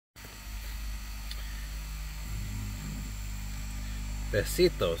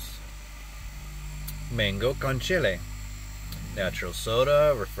Besitos. Mango con chile. Natural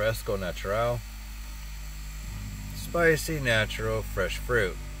soda, refresco natural. Spicy, natural, fresh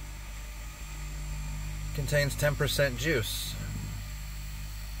fruit. Contains 10% juice.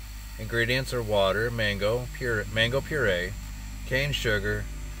 Ingredients are water, mango puree, cane sugar,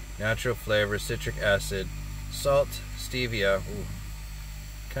 natural flavor, citric acid, salt, stevia,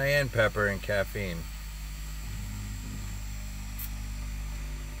 cayenne pepper, and caffeine.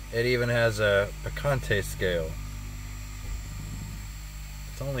 It even has a picante scale.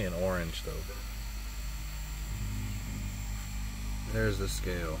 It's only an orange though. There's the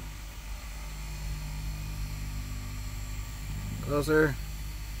scale. Closer.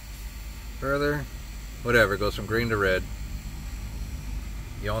 Further. Whatever, it goes from green to red.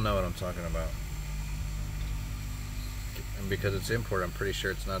 Y'all know what I'm talking about. And because it's import, I'm pretty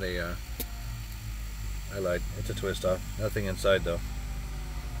sure it's not a... I lied. It's a twist off. Nothing inside though.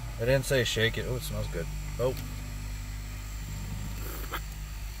 I didn't say shake it. Oh, it smells good. Oh.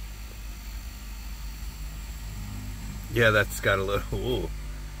 Yeah, that's got a little... Ooh.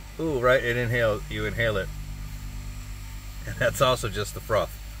 Ooh, right? You inhale it. And that's also just the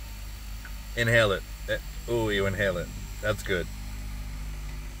froth. Inhale it. Ooh, you inhale it. That's good.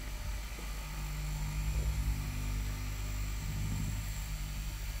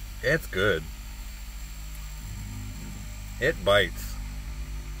 It's good. It bites.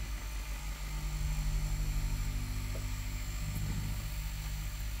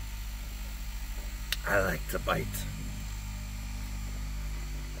 I like to bite.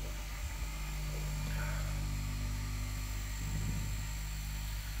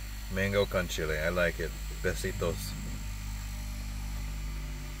 Mango con chile, I like it. Besitos.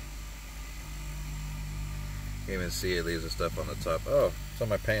 Can't even see it, leaves the stuff on the top. Oh, it's on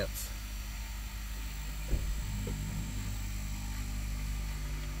my pants.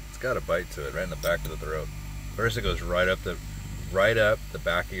 It's got a bite to it, right in the back of the throat. First it goes right up the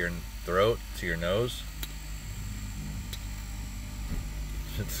back of your throat to your nose.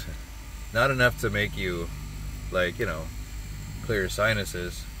 It's not enough to make you, like, you know, clear your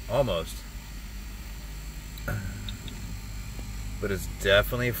sinuses. Almost. But it's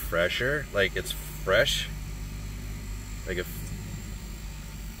definitely fresher. Like, it's fresh. Like, it's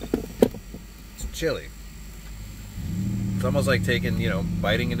chili. It's almost like taking, you know,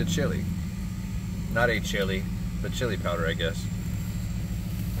 biting into chili. Not a chili, but chili powder, I guess.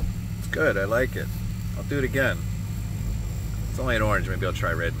 It's good. I like it. I'll do it again. It's only an orange. Maybe I'll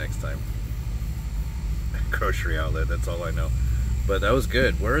try red next time. Grocery outlet. That's all I know. But that was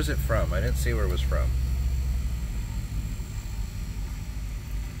good. Where is it from? I didn't see where it was from.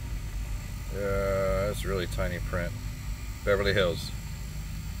 That's really tiny print. Beverly Hills.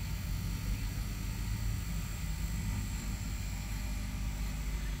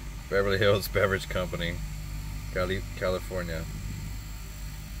 Beverly Hills Beverage Company. California.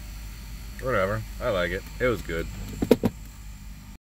 Whatever. I like it. It was good.